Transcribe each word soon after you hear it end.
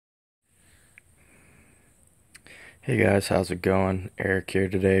Hey guys, how's it going? Eric here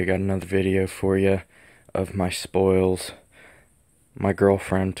today. I got another video for you of my spoils. My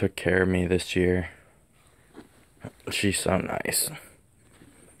girlfriend took care of me this year. She's so nice.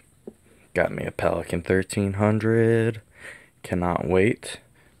 Got me a Pelican 1300. Cannot wait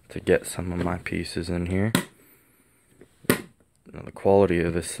to get some of my pieces in here. Now, the quality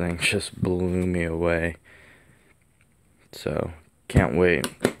of this thing just blew me away. So, can't wait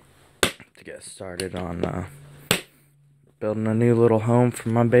to get started on building a new little home for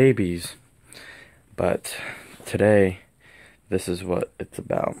my babies. But today, this is what it's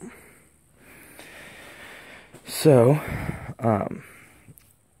about. So,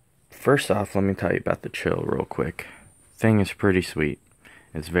 first off, let me tell you about the chill real quick. Thing is pretty sweet.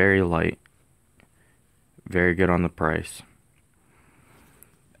 It's very light. Very good on the price.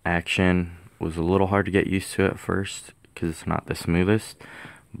 Action was a little hard to get used to at first because it's not the smoothest.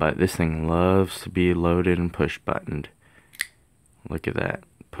 But this thing loves to be loaded and push buttoned. Look at that.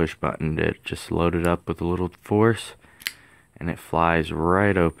 Push buttoned it. Just loaded up with a little force. And it flies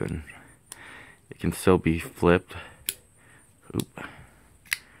right open. It can still be flipped. Oop.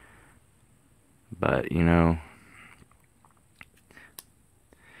 But, you know,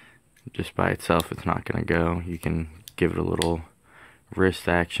 just by itself it's not going to go. You can give it a little wrist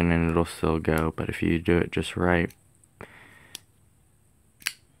action and it'll still go. But if you do it just right,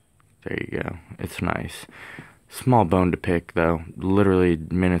 there you go. It's nice. Small bone to pick though. Literally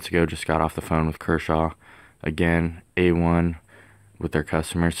minutes ago just got off the phone with Kershaw. Again, A1 with their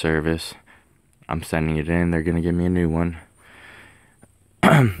customer service. I'm sending it in. They're going to give me a new one.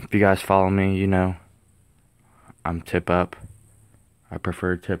 If you guys follow me, you know I'm tip up. I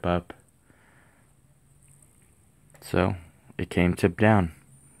prefer tip up. So, it came tip down.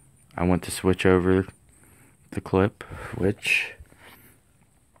 I went to switch over the clip, which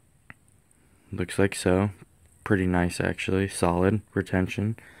looks like so. Pretty nice actually. Solid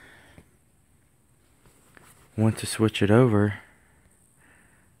retention. Went to switch it over.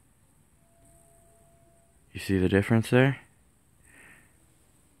 You see the difference there?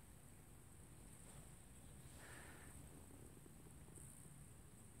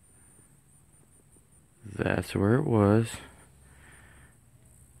 That's where it was.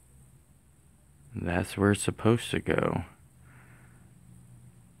 That's where it's supposed to go.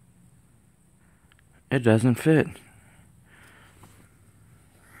 It doesn't fit.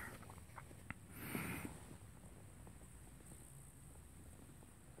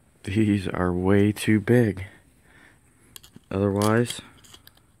 These are way too big. Otherwise,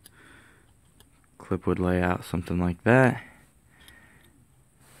 clip would lay out something like that.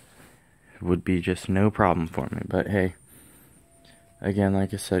 It would be just no problem for me. But hey, again,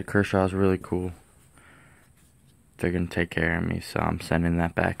 like I said, Kershaw's really cool. They're going to take care of me, so I'm sending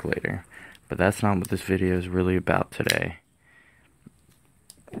that back later. But that's not what this video is really about today.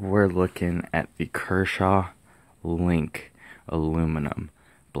 We're looking at the Kershaw Link aluminum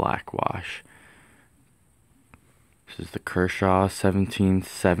blackwash. This is the Kershaw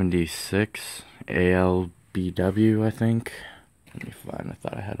 1776 ALBW, I think. Let me find, I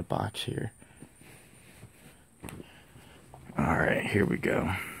thought I had a box here. Alright, here we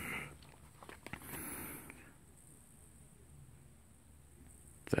go.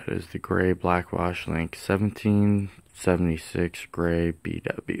 That is the gray blackwash link, 1776 gray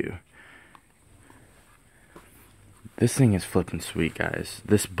BW. This thing is flipping sweet, guys.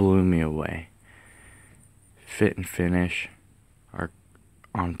 This blew me away. Fit and finish are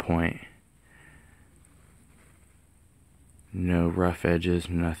on point. No rough edges,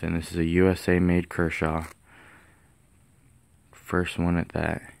 nothing. This is a USA made Kershaw. First one at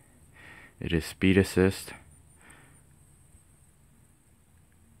that. It is speed assist.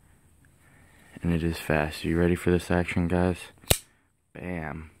 And it is fast. You ready for this action, guys?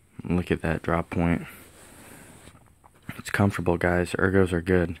 Bam. Look at that drop point. It's comfortable, guys. Ergos are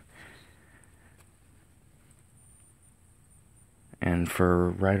good. And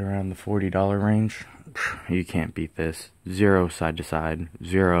for right around the $40 range, you can't beat this. Zero side to side,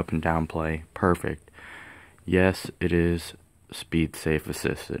 zero up and down play. Perfect. Yes, it is speed safe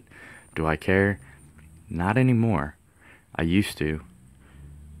assisted. Do I care? Not anymore. I used to.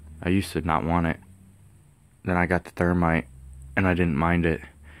 I used to not want it. Then I got the thermite and I didn't mind it.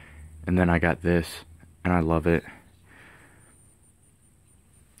 And then I got this and I love it.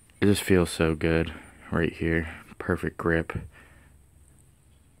 It just feels so good right here. Perfect grip.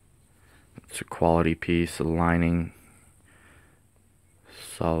 It's a quality piece. The lining,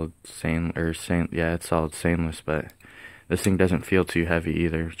 solid yeah, it's solid stainless, but this thing doesn't feel too heavy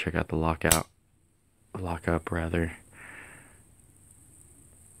either. Check out the lockup rather.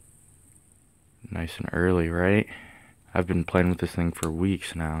 Nice and early, right? I've been playing with this thing for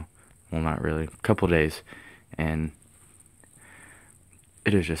weeks now. Well, not really, a couple days, and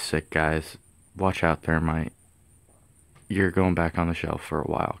it is just sick, guys. Watch out, Thermite. You're going back on the shelf for a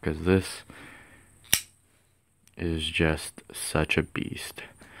while, because this is just such a beast.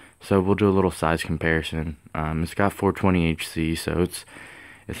 So we'll do a little size comparison. It's got 420 HC, so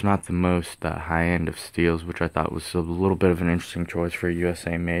it's not the most high end of steels, which I thought was a little bit of an interesting choice for a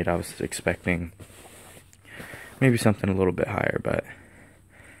USA made. I was expecting maybe something a little bit higher, but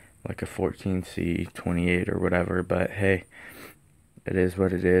like a 14C 28 or whatever. But hey, it is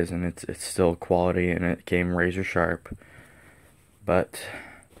what it is, and it's still quality, and it came razor sharp. But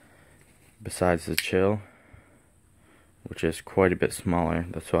besides the chill, which is quite a bit smaller,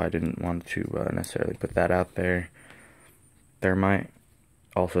 that's why I didn't want to necessarily put that out there. Thermite,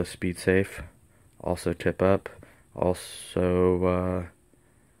 also speed safe, also tip up, also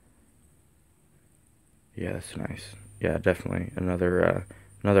yeah, that's nice. Yeah, definitely another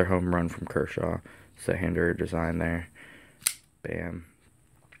home run from Kershaw. It's the hander design there. Bam.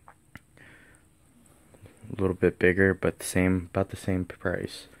 A little bit bigger, but about the same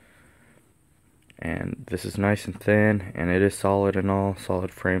price. And this is nice and thin, and it is solid and all,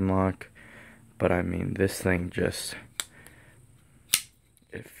 solid frame lock. But I mean, this thing just,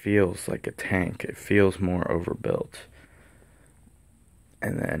 it feels like a tank. It feels more overbuilt.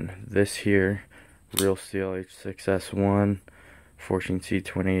 And then this here, Real Steel H6S1,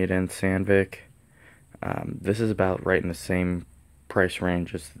 14C28N Sandvik. This is about right in the same price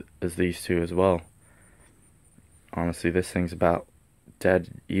range as these two as well. Honestly, this thing's about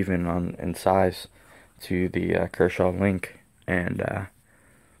dead even in size to the Kershaw Link, and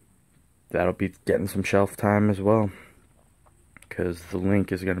that'll be getting some shelf time as well, because the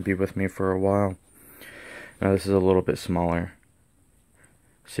Link is going to be with me for a while. Now this is a little bit smaller.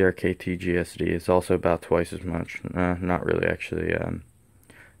 CRKT GSD is also about twice as much. Not really, actually.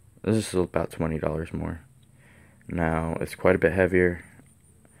 This is about $20 more. Now it's quite a bit heavier,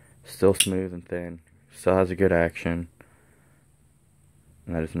 still smooth and thin, still has a good action,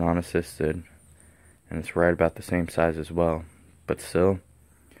 and that is non-assisted, and it's right about the same size as well. But still,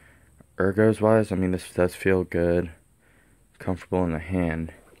 ergos wise, I mean, this does feel good, comfortable in the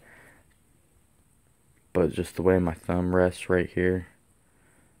hand, but just the way my thumb rests right here,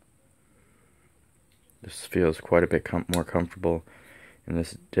 this feels quite a bit more comfortable. And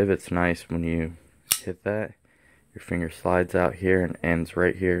this divot's nice. When you hit that, your finger slides out here and ends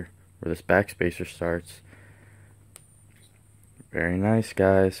right here where this backspacer starts. Very nice,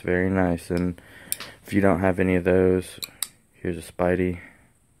 guys, very nice. And if you don't have any of those, here's a Spidey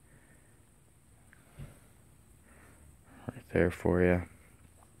right there for you.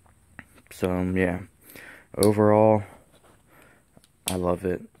 So yeah, overall, I love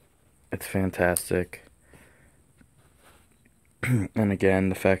it. It's fantastic. And again,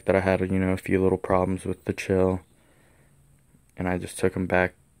 the fact that I had, a few little problems with the chill, and I just took them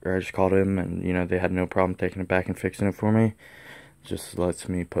back, or I just called him, and, they had no problem taking it back and fixing it for me. Just lets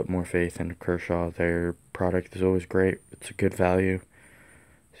me put more faith into Kershaw. Their product is always great. It's a good value.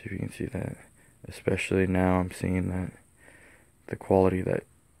 See if you can see that. Especially now I'm seeing that the quality that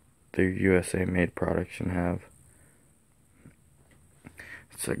their USA made products can have.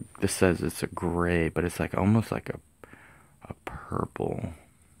 It's like, this says it's a gray, but it's like almost like a purple.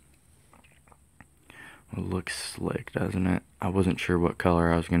 It looks slick, doesn't it? I wasn't sure what color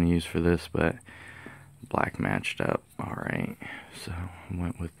I was going to use for this, but black matched up. Alright, so I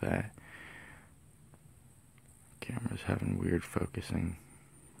went with that. Camera's having weird focusing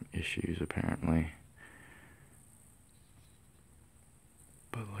issues apparently.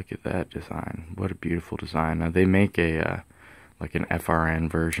 But look at that design. What a beautiful design. Now they make a like an FRN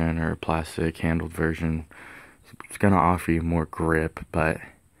version or a plastic handled version. It's gonna offer you more grip, but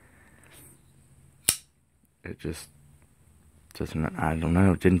it just doesn't, I don't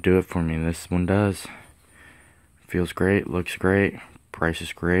know, it didn't do it for me. This one does. Feels great, looks great, price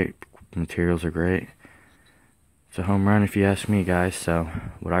is great, materials are great. It's a home run if you ask me, guys. So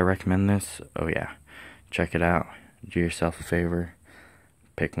would I recommend this? Oh yeah, check it out, do yourself a favor,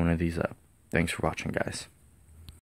 pick one of these up. Thanks for watching, guys.